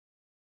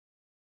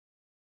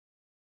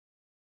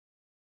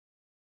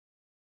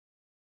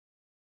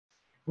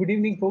Good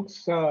evening,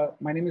 folks.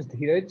 My name is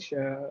Dhiraj.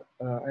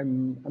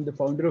 I'm the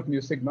founder of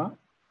Mu Sigma.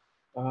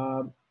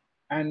 Uh,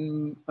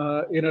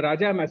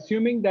 Raja, I'm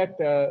assuming that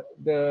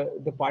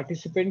the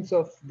participants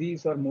of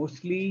these are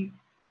mostly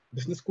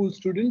business school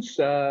students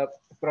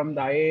from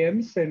the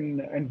IIMs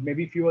and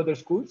maybe few other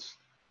schools.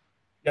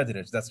 Yeah,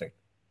 Dhiraj, that's right.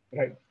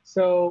 Right.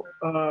 So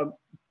uh,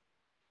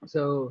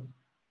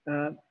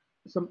 the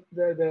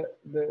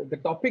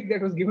topic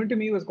that was given to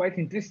me was quite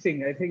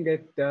interesting. I think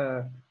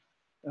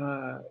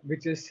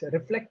which is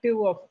reflective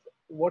of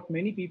what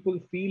many people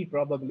feel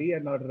probably,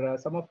 and or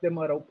some of them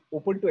are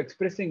open to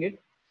expressing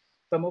it.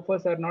 Some of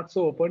us are not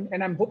so open,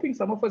 and I'm hoping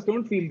some of us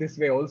don't feel this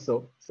way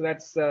also. So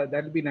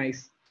that'll be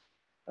nice.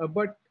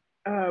 But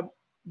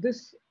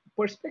this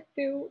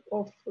perspective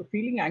of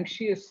feeling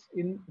anxious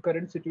in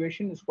current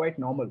situation is quite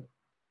normal.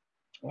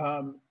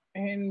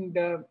 And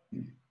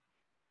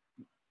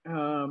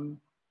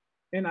um,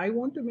 and I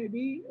want to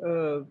maybe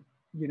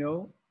you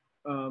know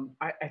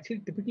I actually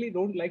typically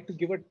don't like to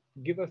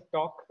give a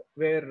talk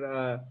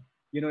where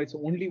it's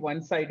only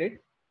one sided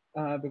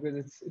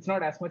because it's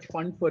not as much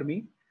fun for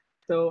me.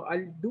 So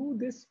I'll do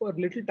this for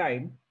little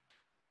time,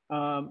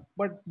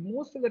 but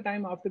most of the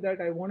time after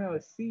that I want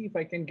to see if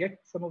I can get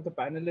some of the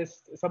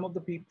panelists, some of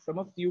the people, some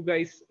of you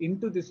guys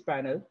into this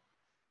panel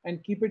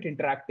and keep it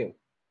interactive.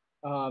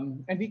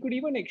 And we could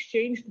even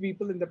exchange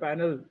people in the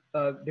panel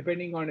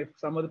depending on if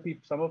some other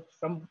people,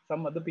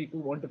 some other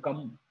people want to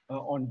come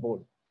on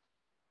board.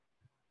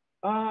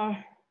 Uh,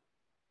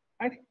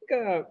 I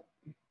think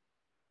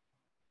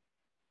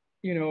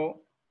you know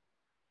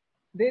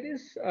there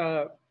is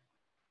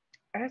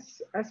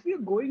as we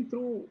are going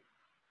through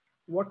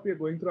what we are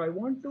going through, I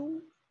want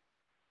to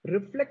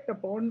reflect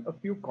upon a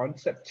few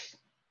concepts.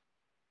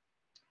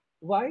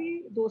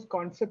 Why those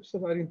concepts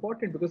are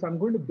important? Because I'm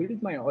going to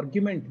build my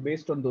argument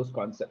based on those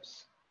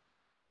concepts.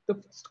 The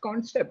first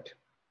concept,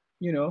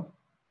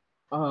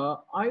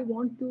 I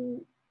want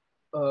to,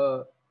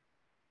 uh,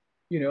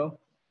 you know,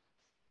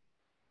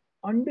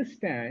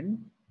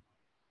 understand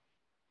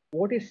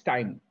what is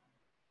time.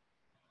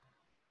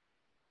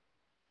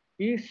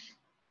 Is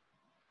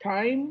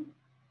time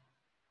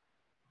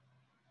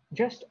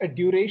just a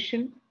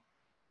duration,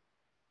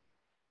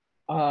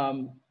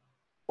 um,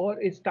 or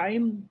is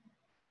time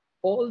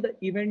all the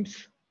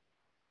events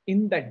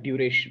in that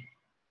duration?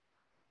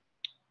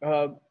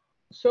 Uh,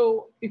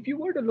 so, if you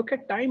were to look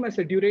at time as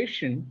a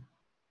duration,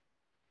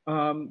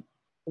 1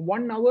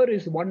 hour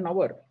is 1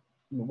 hour.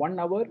 1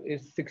 hour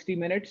is 60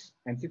 minutes,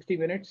 and 60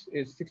 minutes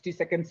is 60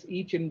 seconds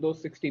each in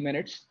those 60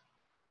 minutes,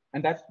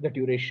 and that's the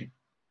duration.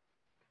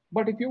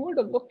 But if you were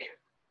to look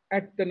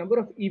at the number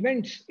of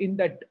events in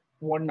that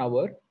 1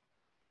 hour,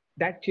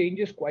 that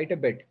changes quite a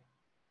bit.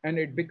 And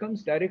it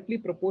becomes directly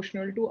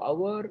proportional to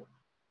our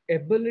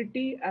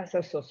ability as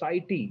a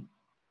society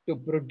to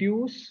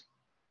produce,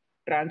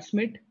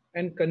 transmit,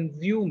 and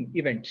consume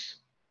events.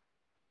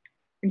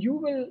 And you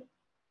will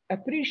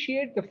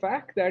appreciate the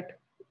fact that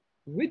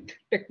with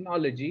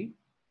technology,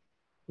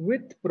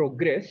 with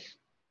progress,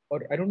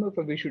 or I don't know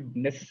if we should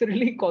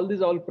necessarily call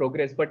this all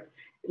progress, but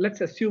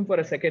let's assume for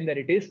a second that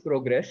it is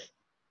progress.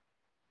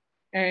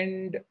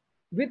 And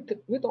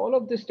with all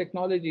of this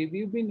technology,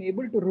 we've been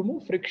able to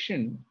remove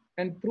friction,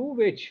 and through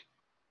which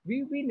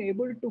we've been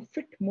able to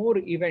fit more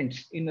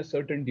events in a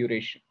certain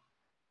duration,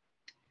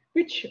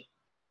 which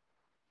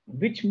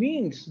which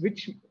brings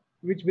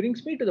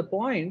me to the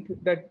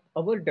point that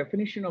our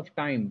definition of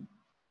time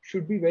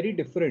should be very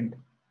different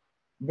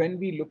when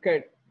we look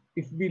at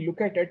if we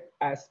look at it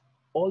as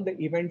all the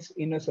events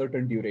in a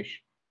certain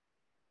duration.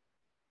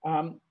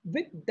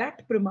 With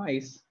that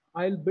premise,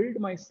 I'll build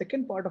my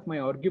second part of my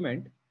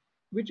argument,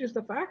 which is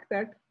the fact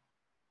that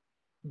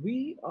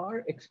we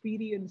are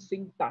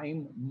experiencing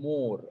time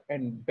more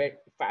and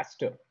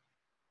faster.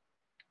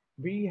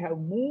 We have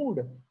moved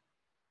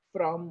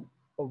from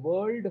a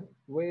world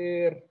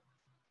where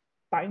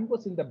time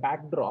was in the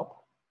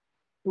backdrop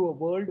to a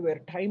world where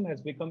time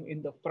has become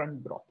in the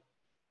front drop,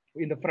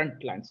 in the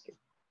front landscape.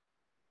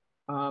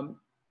 Um,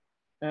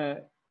 uh,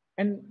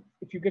 and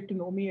if you get to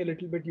know me a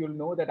little bit, you'll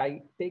know that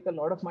I take a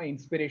lot of my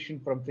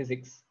inspiration from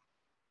physics.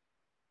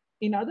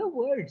 In other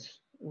words,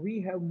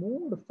 we have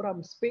moved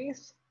from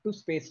space to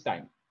space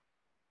time.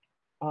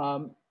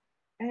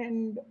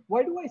 And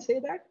why do I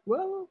say that?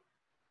 Well,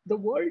 the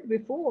world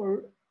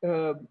before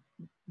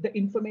the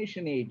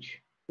information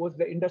age was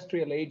the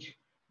industrial age.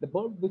 The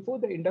world before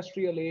the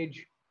industrial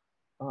age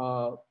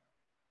uh,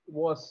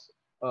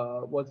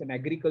 was an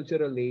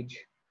agricultural age,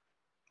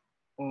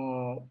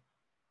 uh,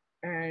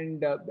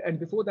 and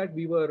before that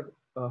we were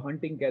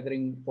hunting,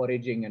 gathering,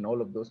 foraging, and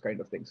all of those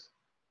kind of things.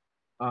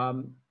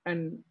 Um,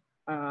 and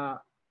uh,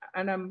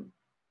 and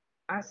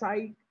as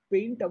I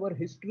paint our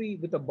history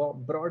with a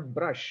broad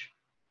brush,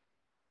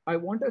 I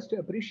want us to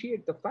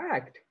appreciate the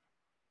fact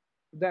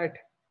that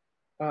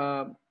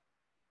uh,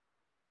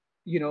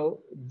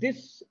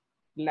 this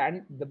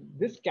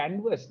this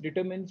canvas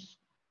determines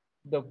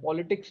the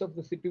politics of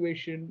the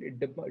situation. It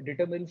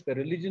determines the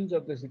religions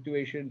of the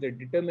situations. It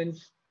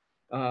determines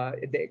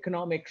the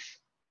economics.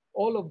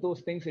 All of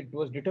those things, it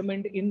was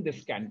determined in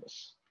this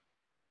canvas.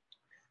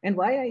 And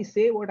why I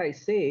say what I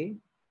say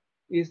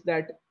is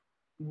that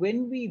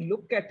when we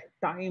look at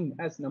time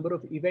as number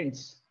of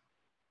events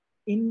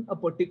in a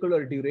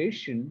particular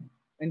duration,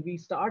 and we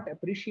start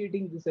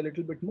appreciating this a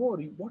little bit more,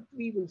 what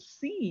we will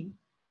see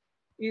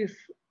is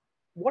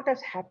what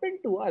has happened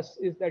to us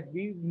is that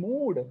we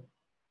moved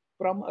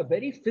from a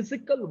very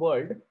physical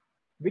world,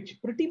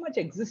 which pretty much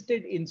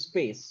existed in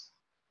space,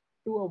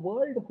 to a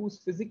world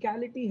whose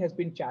physicality has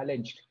been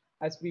challenged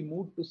as we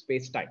move to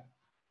space time.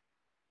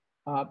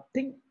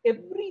 Think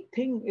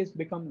everything is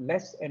become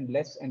less and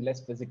less and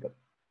less physical.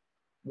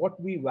 What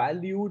we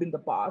valued in the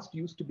past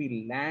used to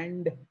be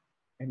land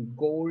and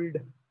gold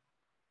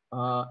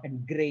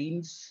and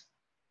grains.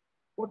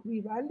 What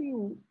we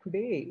value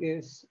today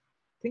is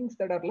things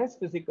that are less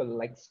physical,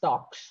 like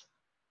stocks,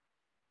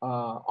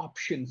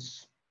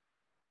 options,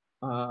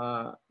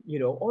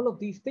 all of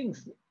these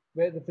things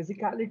where the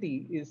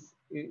physicality is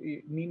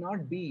it may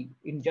not be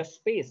in just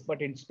space,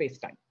 but in space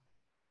time.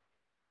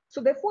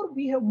 So therefore,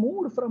 we have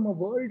moved from a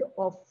world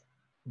of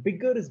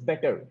bigger is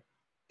better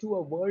to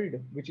a world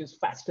which is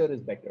faster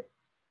is better.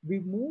 We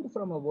moved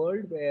from a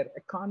world where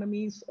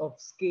economies of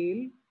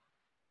scale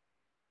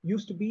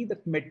used to be the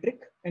metric.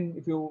 And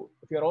if you're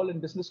all in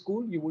business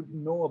school, you would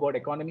know about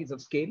economies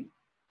of scale.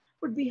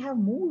 But we have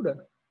moved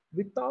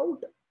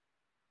without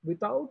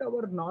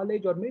our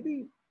knowledge, or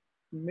maybe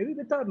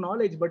with our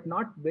knowledge, but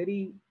not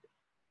very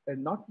uh,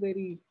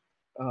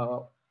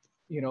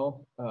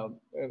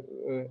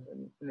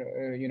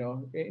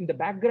 in the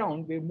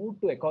background, we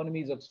moved to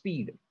economies of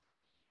speed.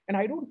 And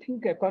I don't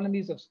think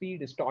economies of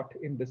speed is taught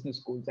in business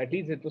schools. At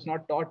least it was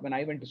not taught when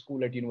I went to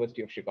school at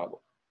University of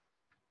Chicago.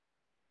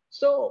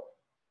 So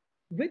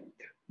with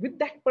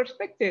that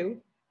perspective,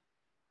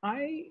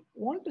 I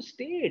want to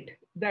state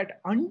that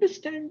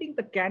understanding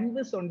the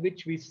canvas on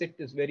which we sit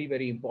is very,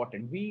 very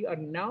important. We are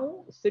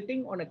now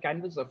sitting on a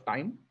canvas of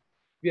time.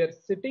 We are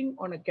sitting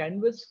on a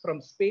canvas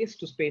from space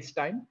to space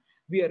time.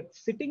 We are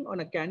sitting on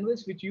a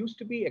canvas which used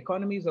to be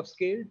economies of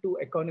scale to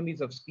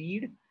economies of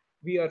speed.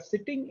 We are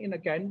sitting in a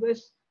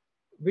canvas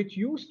which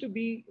used to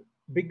be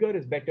bigger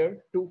is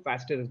better to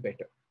faster is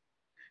better.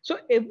 So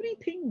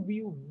everything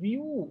we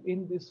view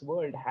in this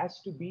world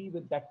has to be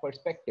with that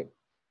perspective.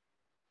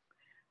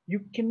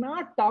 You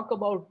cannot talk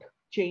about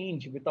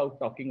change without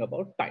talking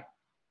about time.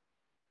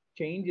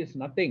 Change is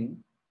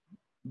nothing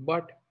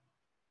but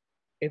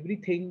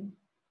everything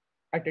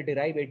at a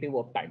derivative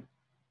of time.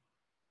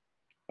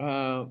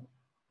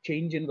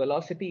 Change in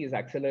velocity is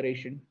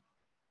acceleration.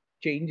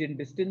 Change in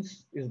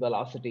distance is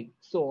velocity,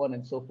 so on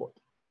and so forth.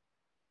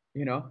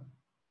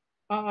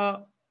 Uh,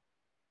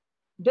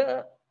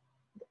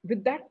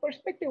 with that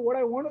perspective, what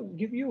I want to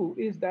give you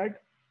is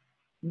that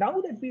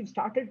now that we've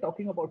started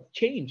talking about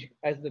change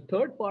as the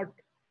third part,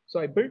 so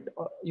I built,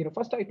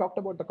 first I talked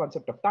about the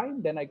concept of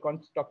time, then I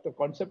talked the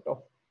concept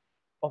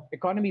of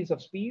economies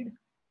of speed,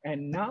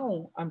 and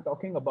now I'm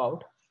talking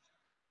about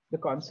the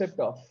concept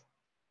of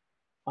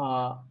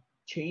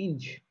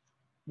change,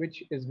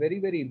 which is very,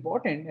 very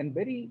important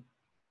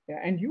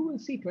and you will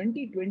see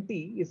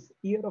 2020 is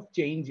year of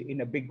change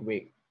in a big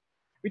way,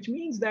 which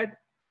means that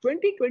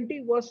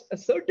 2020 was a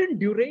certain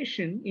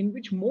duration in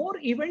which more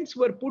events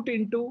were put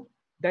into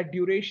that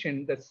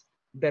duration.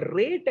 The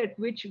rate at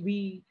which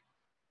we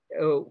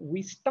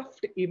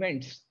stuffed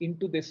events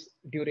into this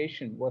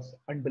duration was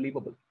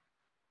unbelievable.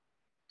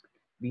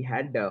 We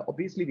had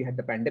obviously we had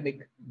the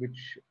pandemic,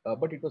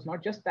 but it was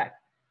not just that.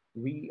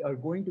 We are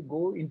going to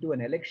go into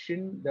an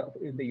election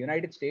in the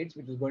United States,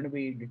 which is going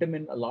to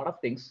determine a lot of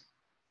things.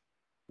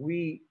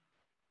 We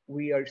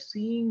are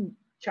seeing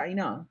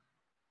China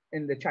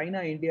in the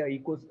China-India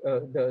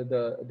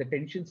the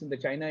tensions in the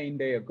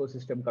China-India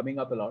ecosystem coming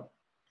up a lot.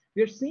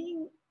 We are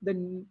seeing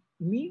the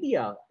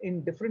media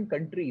in different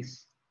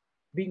countries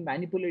being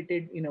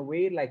manipulated in a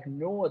way like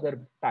no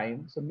other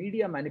time. So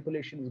media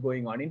manipulation is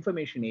going on,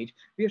 information age.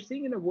 We are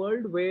seeing in a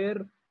world where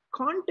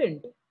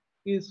content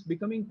is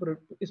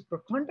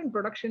content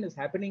production is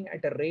happening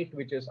at a rate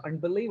which is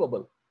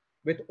unbelievable,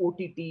 with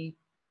OTT,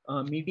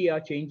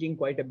 media changing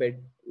quite a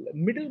bit.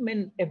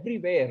 Middlemen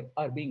everywhere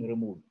are being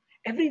removed.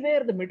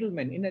 Everywhere the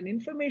middlemen, in an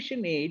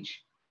information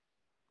age,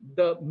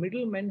 the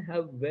middlemen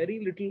have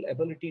very little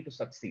ability to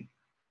succeed.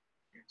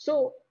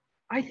 So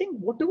I think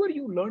whatever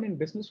you learn in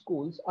business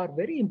schools are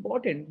very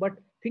important, but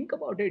think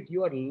about it.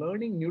 You are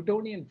learning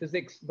Newtonian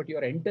physics, but you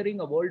are entering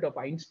a world of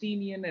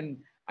Einsteinian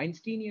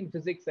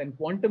physics and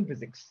quantum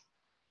physics,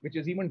 which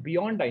is even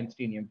beyond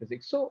Einsteinian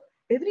physics. So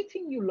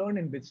everything you learn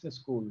in business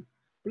school,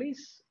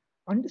 please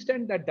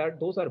understand that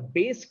those are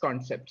base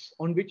concepts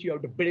on which you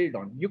have to build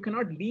on. You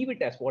cannot leave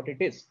it as what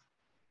it is.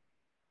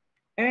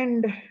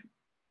 And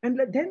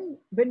then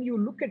when you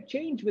look at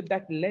change with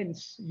that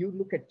lens, you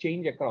look at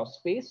change across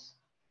space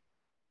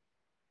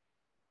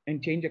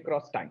and change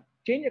across time.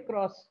 Change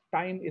across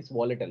time is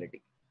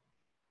volatility,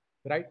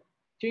 right?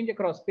 Change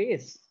across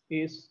space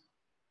is,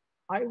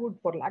 I would,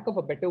 for lack of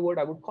a better word,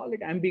 I would call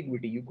it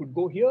ambiguity. You could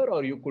go here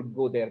or you could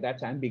go there.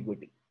 That's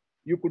ambiguity.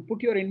 You could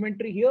put your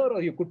inventory here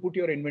or you could put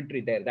your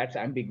inventory there. That's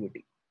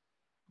ambiguity.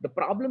 The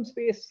problem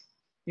space,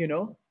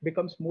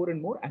 becomes more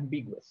and more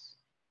ambiguous,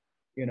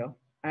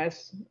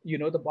 as,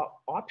 the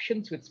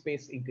options with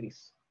space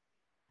increase.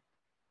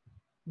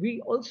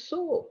 We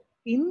also,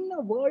 in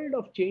a world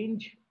of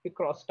change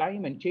across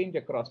time and change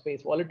across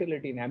space,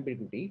 volatility and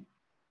ambiguity,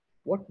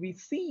 what we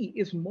see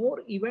is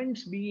more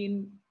events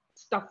being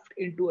stuffed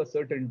into a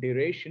certain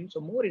duration. So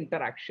more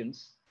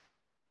interactions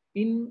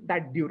in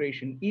that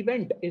duration.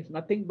 Event is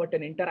nothing but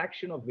an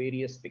interaction of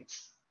various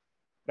things,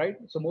 right?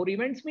 So more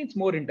events means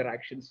more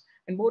interactions,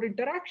 and more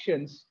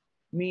interactions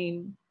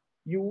mean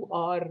you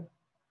are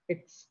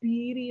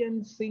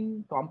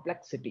experiencing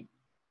complexity.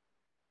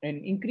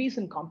 An increase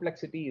in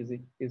complexity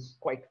is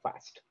quite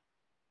fast.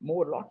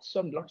 More lots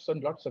and lots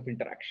and lots of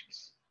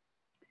interactions.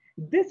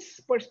 This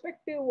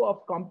perspective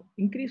of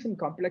increase in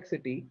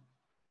complexity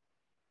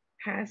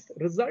has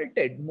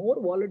resulted,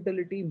 more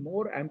volatility,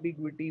 more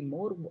ambiguity,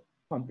 more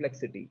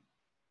complexity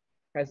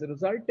has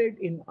resulted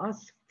in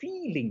us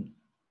feeling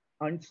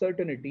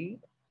uncertainty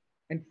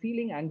and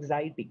feeling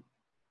anxiety.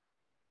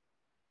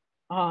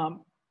 And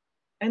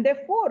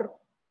therefore,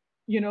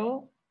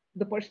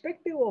 the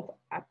perspective of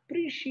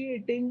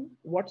appreciating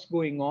what's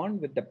going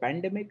on with the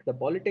pandemic, the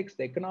politics,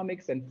 the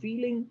economics, and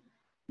feeling,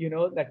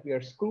 that we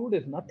are screwed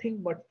is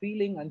nothing but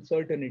feeling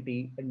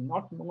uncertainty and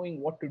not knowing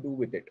what to do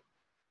with it.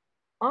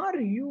 Are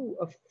you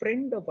a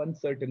friend of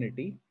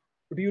uncertainty?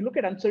 Do you look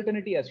at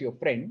uncertainty as your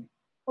friend,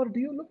 or do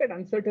you look at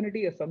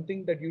uncertainty as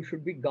something that you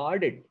should be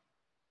guarded?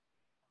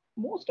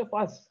 Most of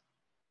us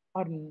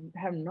have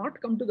not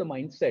come to the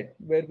mindset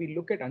where we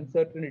look at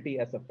uncertainty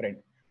as a friend.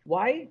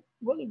 Why?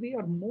 Well, we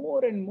are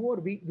more and more,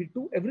 we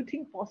do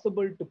everything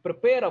possible to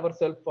prepare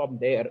ourselves from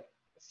there,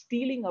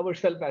 stealing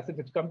ourselves as if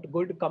it's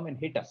going to come and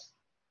hit us.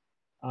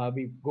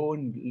 We go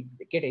and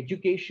get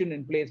education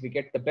in place. We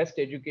get the best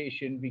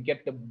education. We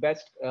get the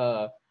best,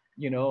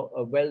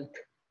 wealth.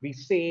 We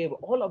save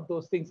all of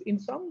those things. In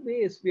some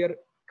ways, we are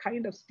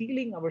kind of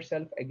steeling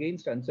ourselves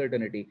against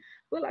uncertainty.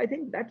 Well, I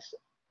think that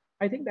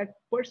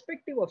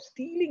perspective of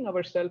steeling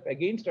ourselves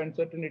against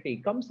uncertainty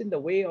comes in the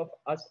way of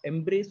us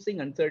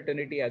embracing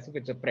uncertainty as if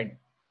it's a friend.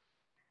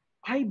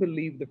 I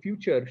believe the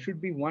future should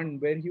be one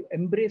where you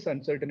embrace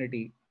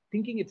uncertainty,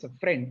 thinking it's a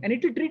friend, and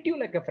it will treat you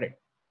like a friend.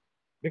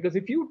 Because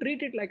if you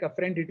treat it like a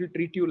friend, it will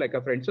treat you like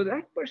a friend. So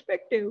that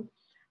perspective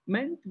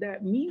means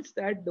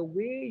that the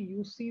way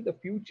you see the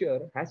future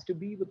has to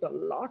be with a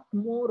lot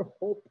more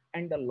hope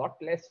and a lot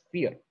less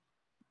fear.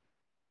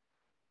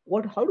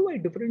 How do I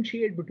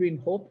differentiate between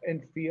hope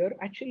and fear?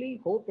 Actually,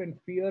 hope and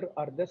fear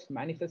are just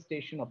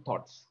manifestation of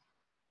thoughts.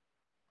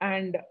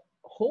 And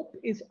hope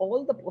is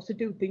all the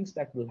positive things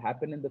that will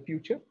happen in the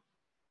future.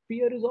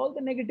 Fear is all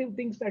the negative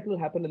things that will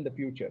happen in the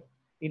future.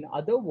 In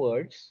other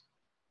words,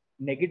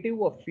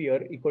 negative of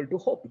fear equal to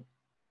hope.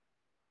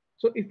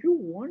 So if you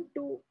want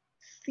to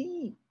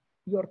see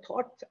your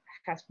thoughts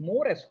as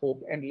more as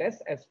hope and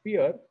less as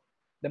fear,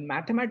 the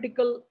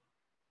mathematical,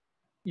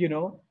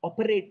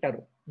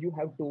 operator you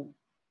have to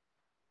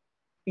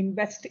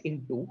invest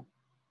into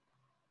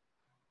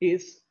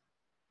is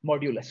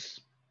modulus.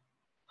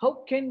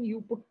 How can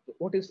you put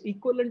what is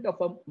equivalent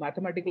of a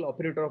mathematical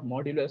operator of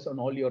modulus on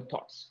all your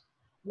thoughts?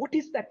 What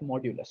is that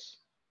modulus?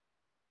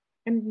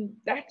 And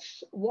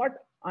that's what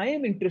I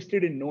am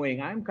interested in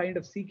knowing. I'm kind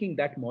of seeking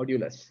that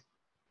modulus.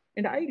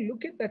 And I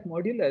look at that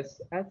modulus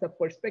as a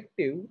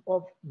perspective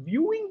of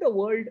viewing the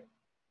world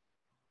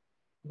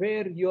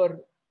where you're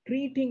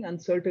treating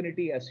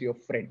uncertainty as your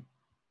friend,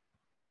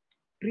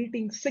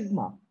 treating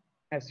sigma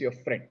as your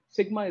friend.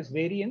 Sigma is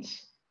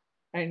variance.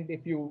 And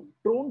if you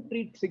don't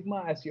treat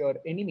sigma as your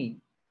enemy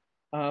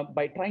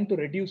by trying to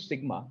reduce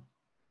sigma,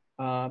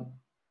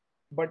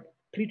 but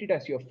treat it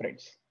as your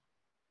friends.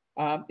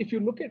 If you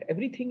look at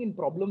everything in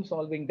problem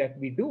solving that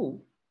we do,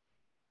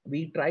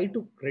 we try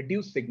to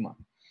reduce sigma.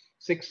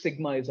 Six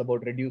Sigma is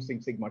about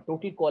reducing sigma.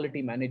 Total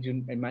quality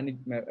management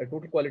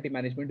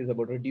is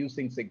about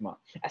reducing sigma.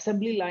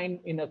 Assembly line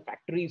in a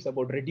factory is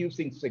about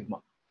reducing sigma.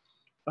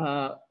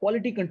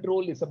 Quality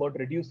control is about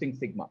reducing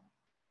sigma.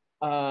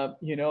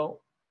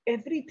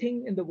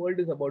 Everything in the world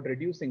is about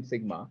reducing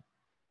sigma.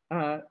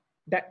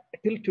 That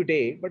till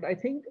today, but I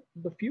think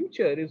the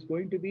future is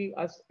going to be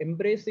us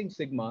embracing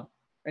sigma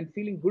and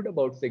feeling good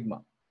about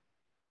sigma.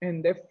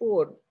 And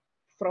therefore,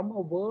 from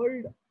a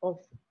world of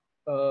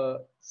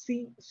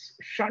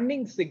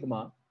shunning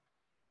sigma,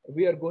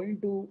 we are going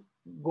to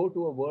go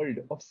to a world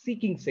of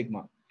seeking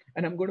sigma.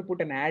 And I'm going to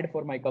put an ad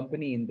for my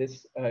company in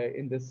this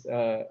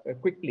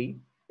quickly.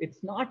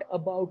 It's not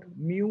about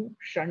mu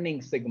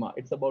shunning sigma.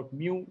 It's about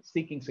mu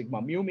seeking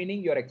sigma. Mu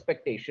meaning your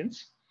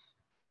expectations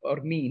or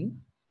mean,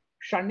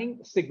 shunning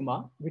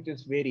sigma, which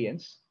is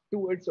variance,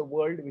 towards a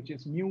world which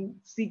is mu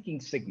seeking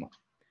sigma.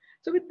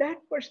 So with that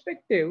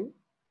perspective,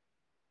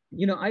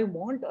 I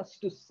want us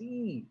to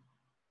see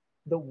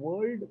the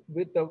world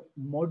with a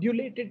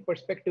modulated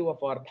perspective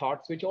of our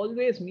thoughts, which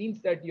always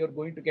means that you're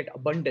going to get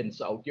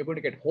abundance out, you're going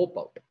to get hope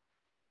out.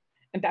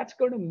 And that's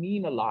going to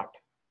mean a lot.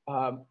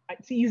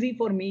 It's easy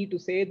for me to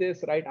say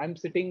this, right? I'm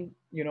sitting,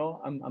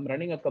 I'm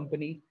running a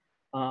company.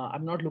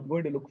 I'm not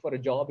going to look for a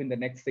job in the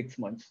next 6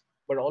 months.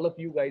 but all of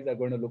you guys are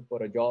going to look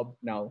for a job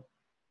now,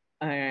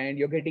 and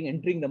you're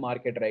entering the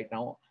market right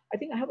now. I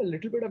think I have a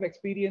little bit of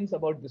experience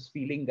about this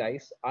feeling,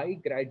 guys. I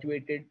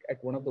graduated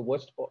at one of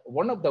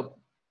the,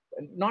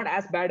 not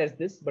as bad as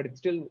this, but it's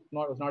still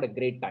not, was not a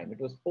great time.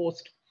 It was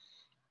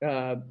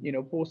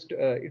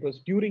it was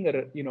during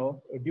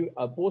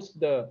post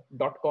the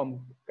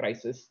dot-com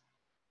crisis,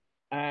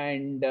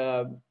 and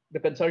the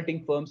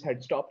consulting firms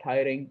had stopped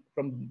hiring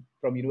from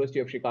University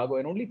of Chicago,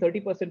 and only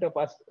 30% of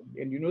us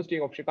in University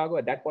of Chicago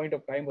at that point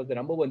of time was the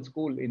 #1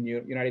 school in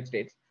the United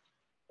States.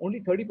 Only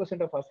 30%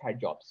 of us had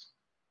jobs.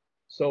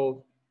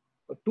 So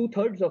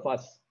 2/3 of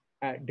us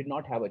did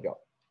not have a job.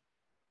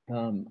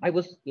 I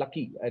was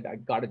lucky; I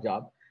got a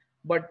job,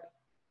 but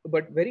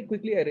very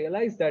quickly I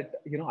realized that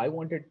I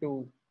wanted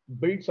to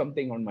build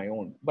something on my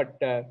own. But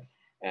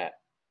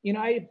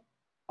I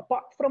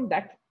apart from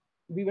that,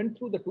 we went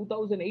through the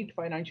 2008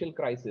 financial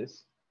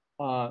crisis,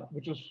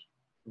 which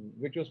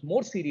was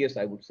more serious,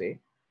 I would say,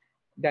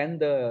 than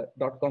the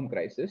dot-com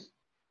crisis,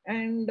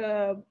 and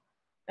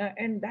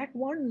that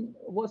one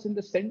was in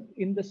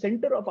the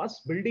center of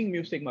us building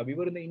Mu Sigma. We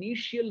were in the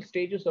initial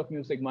stages of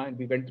Mu Sigma, and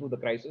we went through the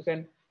crisis,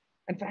 and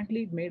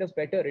frankly, it made us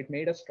better. It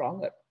made us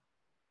stronger.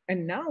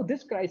 And now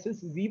this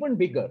crisis is even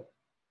bigger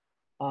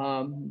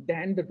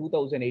than the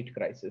 2008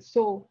 crisis.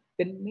 So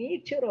the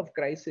nature of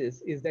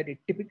crisis is that it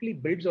typically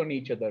builds on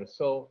each other.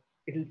 So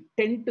it'll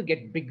tend to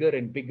get bigger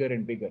and bigger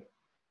and bigger.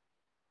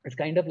 It's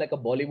kind of like a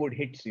Bollywood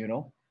hits,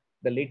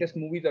 the latest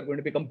movies are going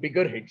to become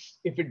bigger hits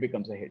if it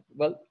becomes a hit.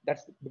 Well,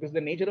 that's because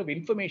the nature of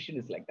information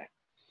is like that.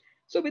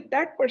 So with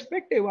that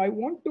perspective, I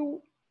want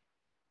to,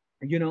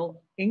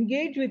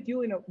 engage with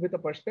you with a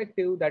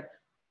perspective that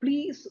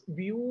please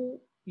view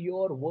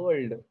your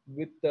world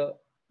with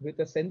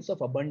a sense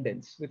of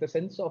abundance, with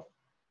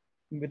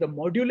a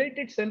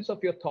modulated sense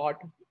of your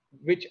thought,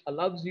 which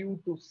allows you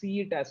to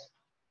see it as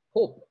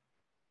hope.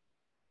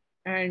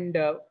 And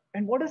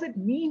what does it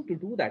mean to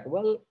do that?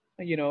 Well,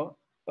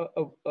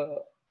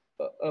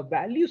 a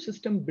value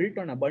system built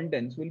on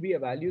abundance will be a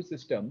value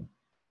system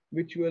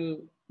which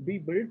will be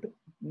built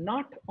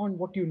not on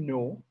what you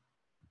know,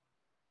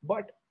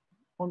 but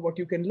on what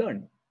you can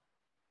learn.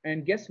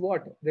 And guess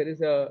what? There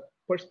is a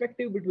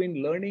perspective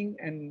between learning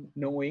and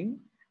knowing,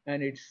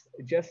 and it's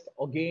just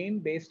again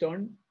based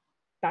on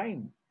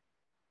time.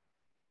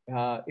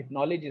 If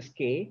knowledge is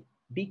K,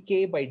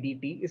 dk by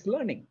dt is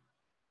learning.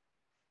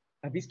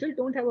 We still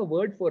don't have a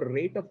word for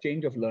rate of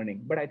change of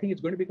learning, but I think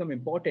it's going to become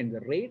important.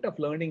 The rate of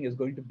learning is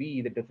going to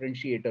be the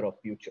differentiator of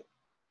future.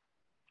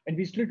 And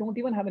we still don't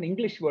even have an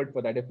English word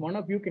for that. If one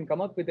of you can come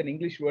up with an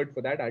English word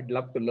for that, I'd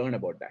love to learn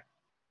about that.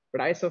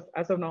 But as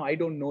of now, I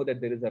don't know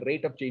that there is a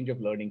rate of change of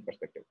learning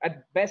perspective.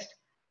 At best,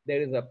 there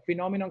is a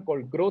phenomenon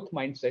called growth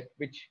mindset,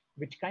 which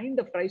kind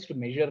of tries to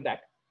measure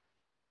that.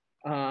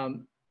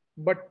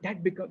 But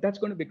that's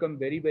going to become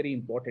very, very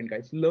important,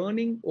 guys.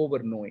 Learning over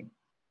knowing.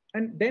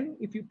 And then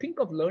if you think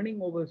of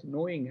learning over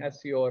knowing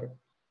as your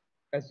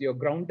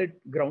ground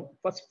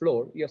first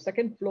floor, your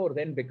second floor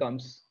then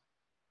becomes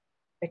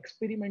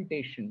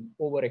experimentation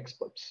over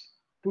experts.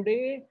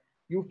 Today,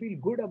 you feel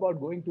good about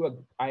going to a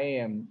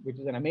IIM, which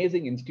is an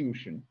amazing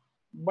institution,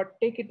 but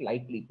take it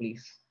lightly,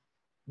 please,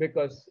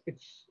 because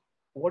it's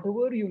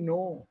whatever you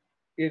know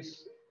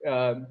is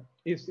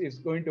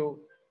going to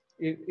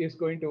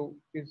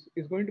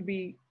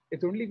be,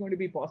 it's only going to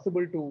be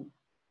possible to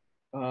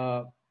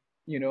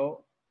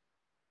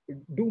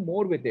do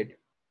more with it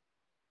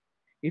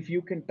if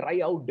you can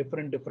try out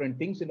different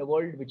things in a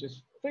world which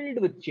is filled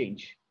with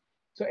change.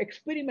 So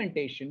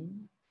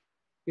experimentation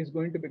is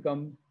going to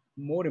become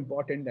more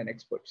important than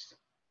experts.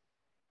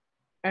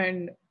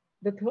 And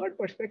the third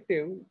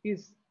perspective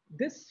is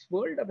this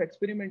world of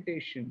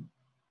experimentation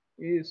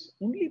is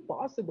only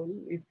possible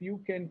if you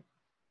can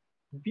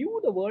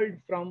view the world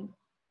from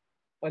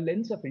a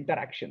lens of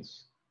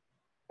interactions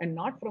and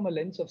not from a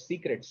lens of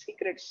secrets.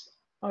 Secrets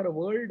are a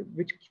world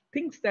which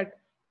thinks that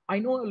I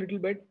know a little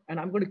bit and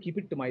I'm going to keep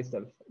it to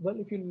myself. Well,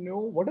 if you know,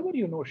 whatever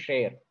you know,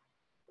 share.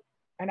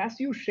 And as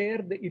you share,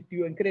 if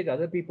you encourage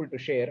other people to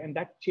share, and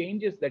that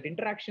changes, that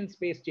interaction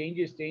space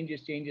changes,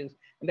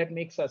 and that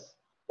makes us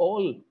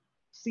all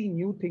see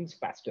new things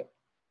faster.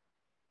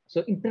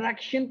 So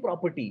interaction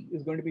property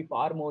is going to be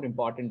far more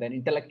important than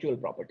intellectual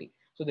property.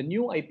 So the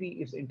new IP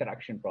is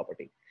interaction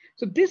property.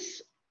 So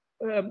this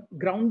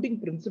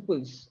grounding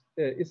principles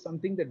is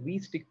something that we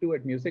stick to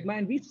at Mu Sigma,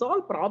 and we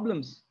solve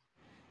problems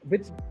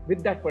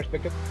with that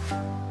perspective.